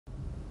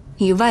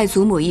你外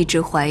祖母一直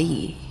怀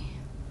疑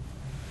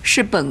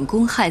是本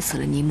宫害死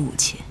了你母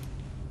亲。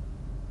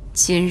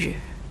今日，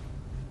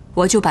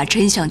我就把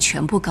真相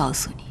全部告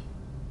诉你。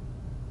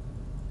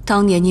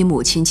当年你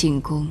母亲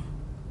进宫，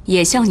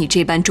也像你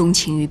这般钟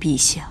情于陛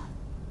下，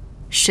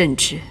甚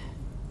至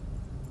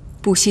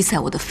不惜在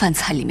我的饭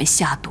菜里面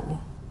下毒，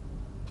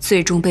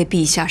最终被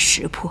陛下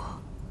识破。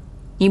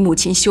你母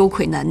亲羞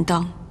愧难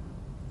当，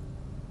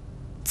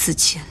自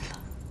尽了。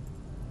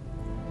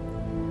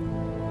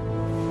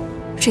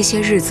这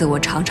些日子，我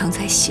常常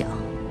在想，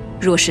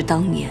若是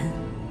当年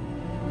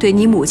对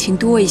你母亲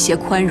多一些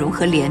宽容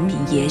和怜悯，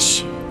也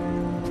许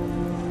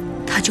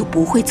她就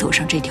不会走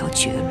上这条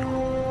绝路。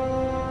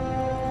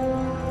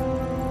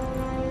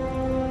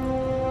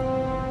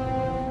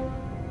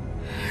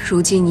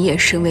如今你也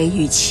身为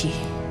御妻，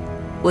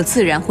我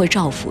自然会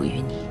照拂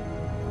于你，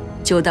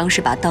就当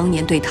是把当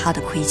年对她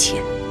的亏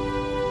欠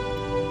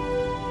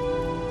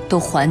都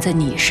还在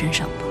你身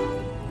上吧。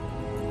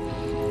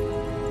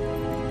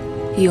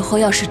以后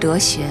要是得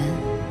闲，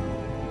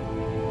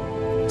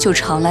就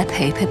常来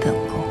陪陪本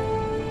宫。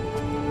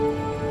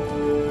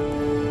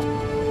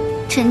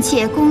臣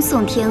妾恭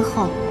送天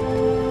后。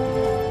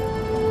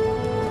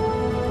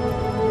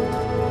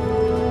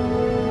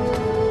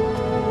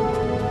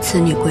此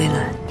女归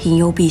来，引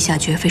诱陛下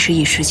绝非是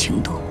一时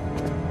情动，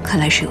看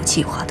来是有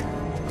计划的。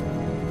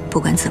不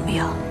管怎么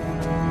样，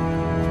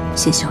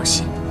先小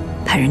心，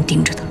派人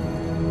盯着她。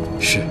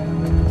是。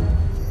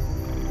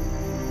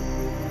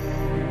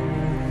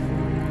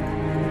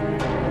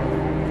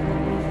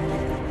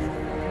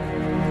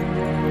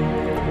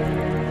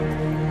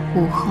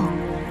武后，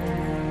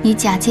你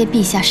假借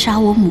陛下杀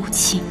我母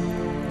亲，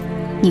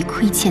你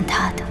亏欠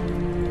他的，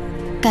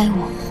该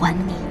我还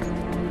你。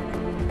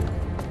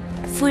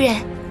夫人，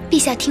陛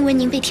下听闻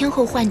您被天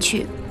后唤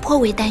去，颇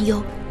为担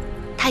忧，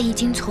他已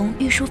经从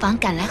御书房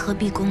赶来和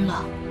毕宫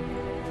了。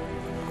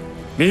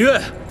芈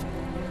月，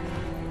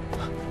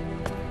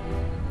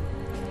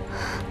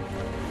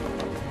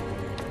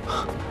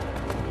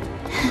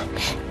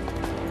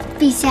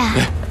陛下。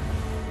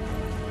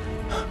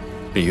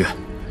芈月，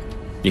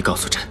你告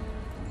诉朕，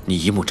你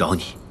姨母找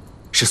你，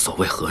是所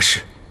谓何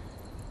事？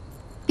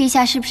陛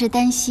下是不是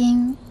担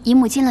心姨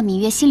母见了芈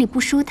月心里不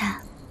舒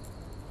坦？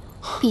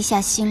陛下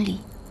心里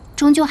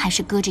终究还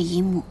是搁着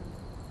姨母。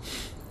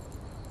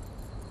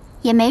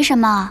也没什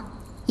么，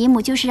姨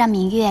母就是让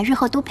芈月日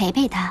后多陪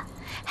陪她，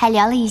还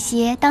聊了一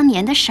些当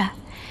年的事儿，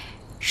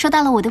说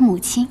到了我的母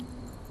亲。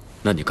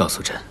那你告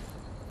诉朕，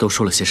都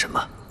说了些什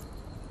么？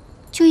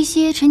就一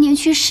些陈年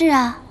趣事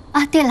啊。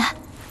啊，对了，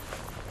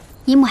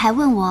姨母还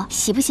问我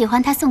喜不喜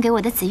欢她送给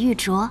我的紫玉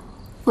镯，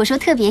我说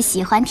特别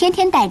喜欢，天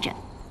天戴着。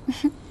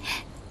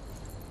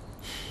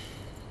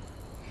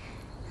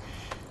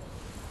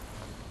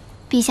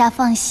陛下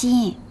放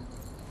心，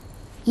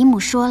姨母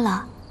说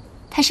了，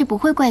她是不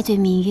会怪罪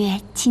芈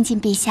月亲近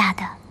陛下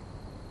的。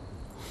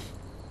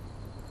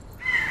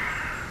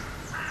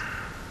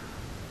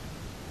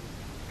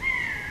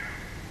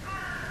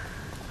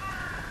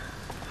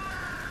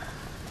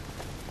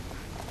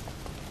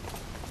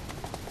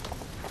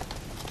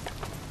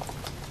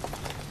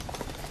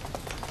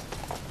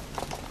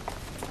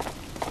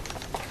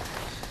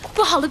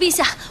不好了，陛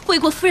下，魏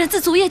国夫人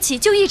自昨夜起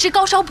就一直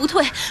高烧不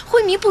退，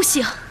昏迷不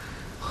醒。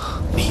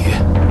芈月，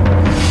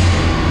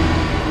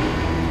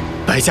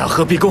白驾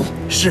鹤壁宫。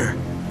是，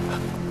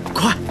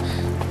快！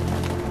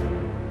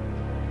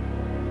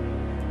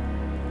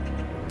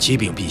启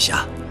禀陛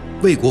下，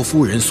魏国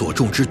夫人所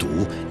中之毒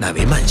乃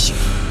为慢性，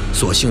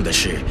所幸的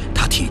是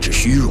她体质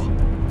虚弱，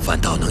反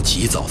倒能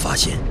及早发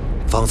现，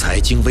方才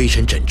经微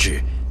臣诊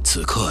治，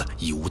此刻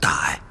已无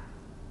大碍。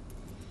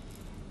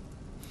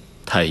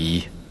太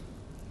医，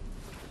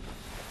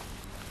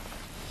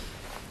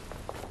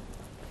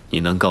你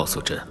能告诉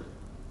朕，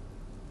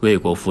魏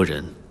国夫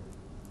人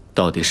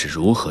到底是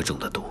如何中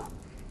的毒？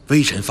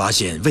微臣发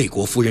现魏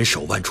国夫人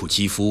手腕处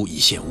肌肤已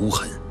现污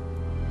痕，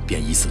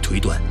便以此推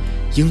断，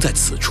应在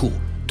此处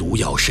毒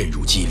药渗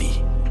入肌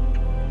里。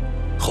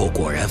后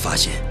果然发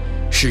现，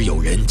是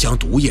有人将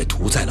毒液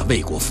涂在了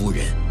魏国夫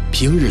人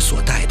平日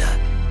所戴的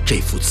这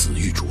副紫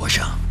玉镯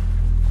上。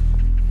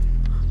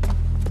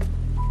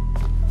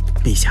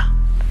陛下，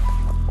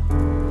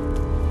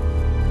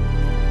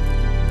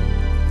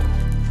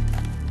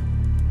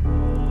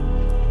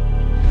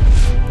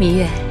芈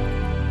月，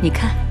你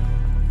看，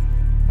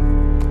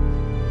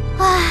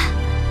哇，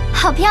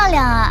好漂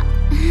亮啊！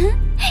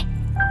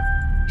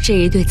这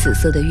一对紫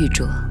色的玉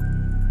镯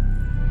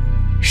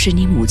是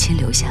你母亲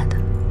留下的，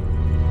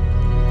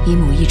姨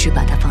母一直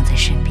把它放在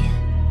身边，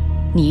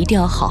你一定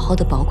要好好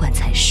的保管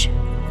才是，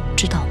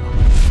知道吗？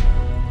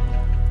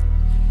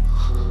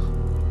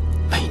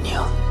媚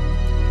娘，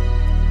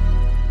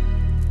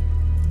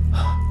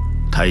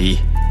太医，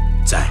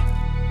在，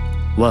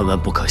万万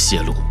不可泄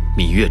露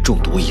芈月中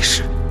毒一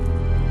事，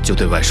就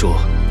对外说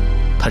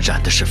她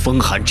染的是风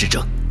寒之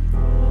症。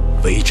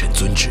微臣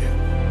遵旨。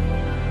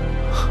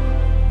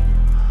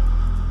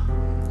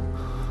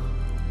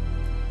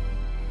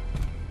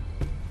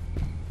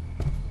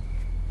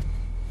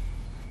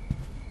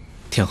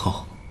天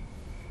后，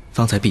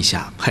方才陛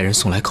下派人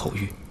送来口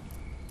谕，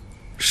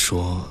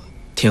说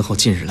天后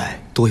近日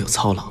来多有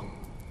操劳，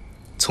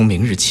从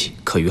明日起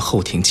可于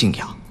后庭静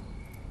养，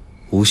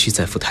无需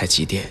再赴太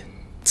极殿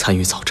参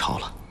与早朝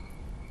了。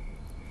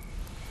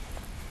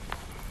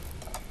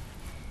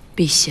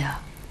陛下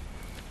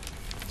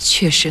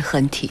确实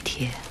很体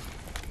贴。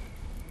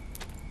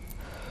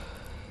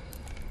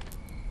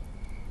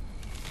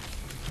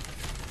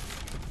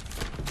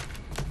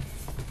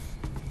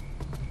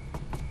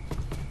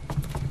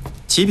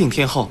启禀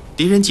天后，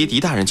狄仁杰狄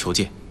大人求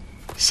见。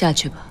下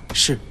去吧。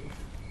是。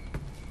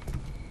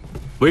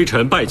微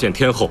臣拜见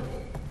天后。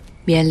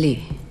免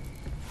礼。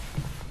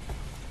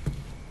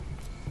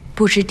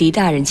不知狄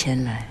大人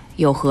前来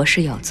有何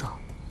事要奏？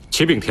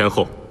启禀天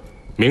后，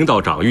明道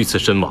长遇刺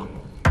身亡。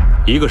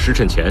1个时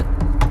辰前，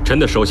臣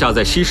的手下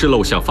在西市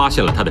陋巷发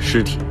现了他的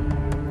尸体。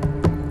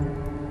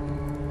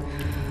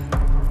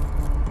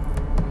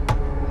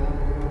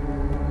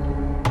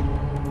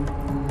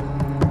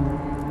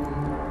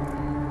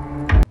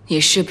你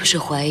是不是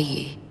怀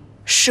疑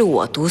是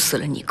我毒死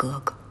了你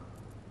哥哥？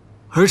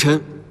儿臣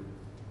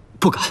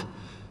不敢。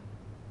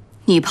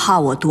你怕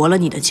我夺了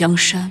你的江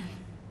山？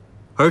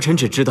儿臣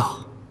只知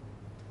道，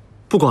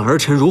不管儿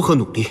臣如何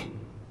努力，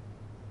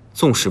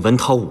纵使文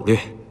韬武略，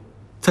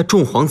在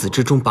众皇子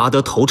之中拔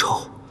得头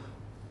筹，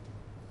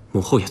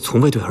母后也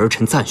从未对儿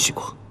臣赞许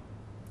过。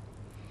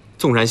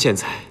纵然现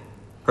在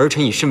儿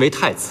臣已身为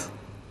太子，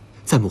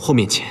在母后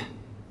面前，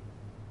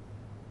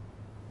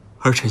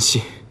儿臣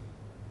心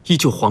依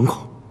旧惶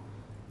恐。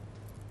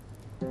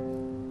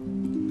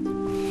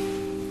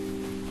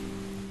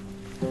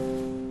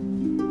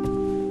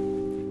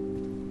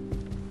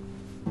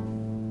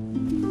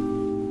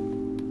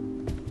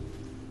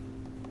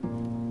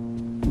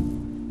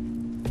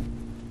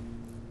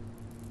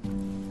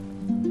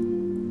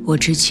我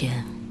之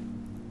前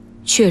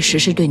确实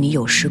是对你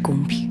有失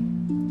公平，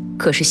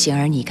可是贤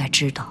儿，你该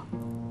知道，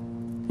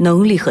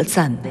能力和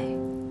赞美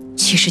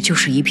其实就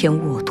是一片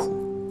沃土，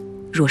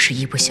若是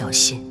一不小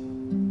心，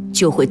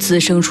就会滋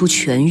生出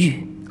权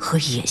欲和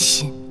野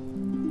心。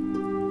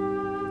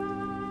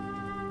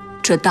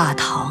这大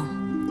唐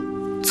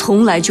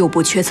从来就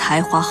不缺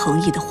才华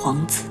横溢的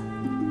皇子，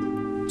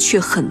却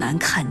很难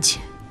看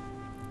见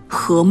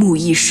和睦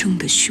一生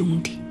的兄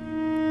弟。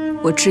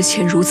我之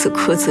前如此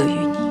苛责于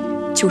你，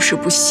就是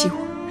不希望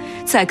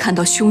再看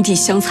到兄弟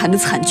相残的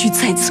惨剧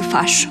再次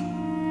发生。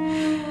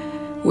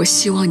我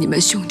希望你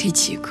们兄弟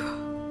几个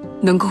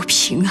能够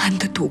平安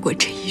地度过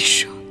这一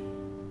生。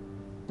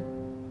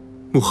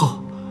母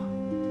后，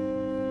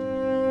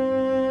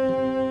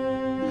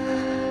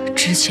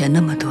之前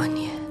那么多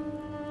年，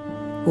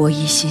我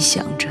一心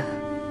想着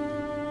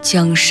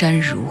江山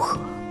如何，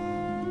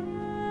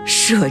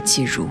社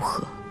稷如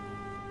何，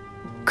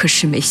可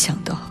是没想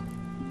到，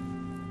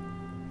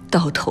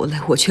到头来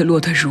我却落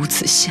得如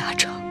此下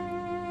场，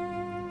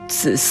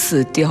子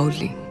嗣凋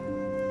零，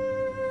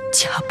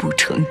家不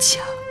成家。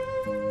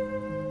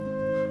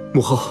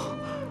母后，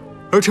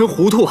儿臣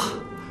糊涂啊，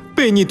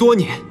悖逆多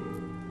年，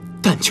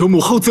但求母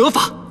后责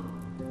罚。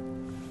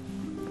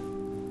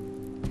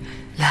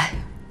来，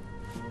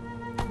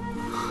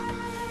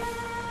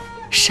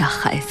傻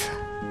孩子，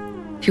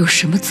有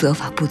什么责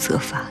罚不责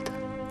罚的？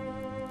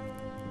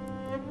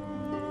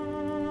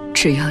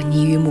只要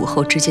你与母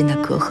后之间的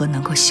隔阂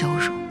能够消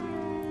融，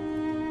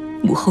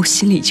母后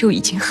心里就已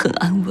经很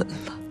安稳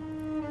了。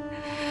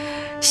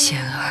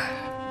贤儿，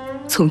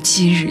从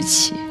今日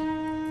起，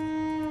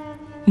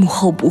母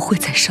后不会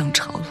再上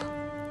朝了。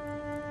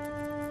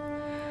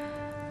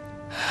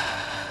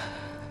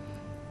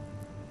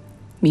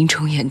明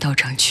崇俨道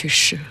长去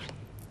世了，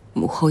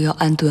母后要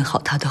安顿好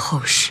他的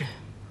后事，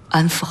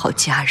安抚好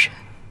家人。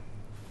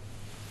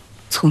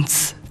从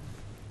此，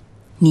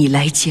你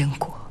来监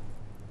国，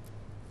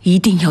一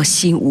定要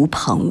心无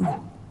旁骛，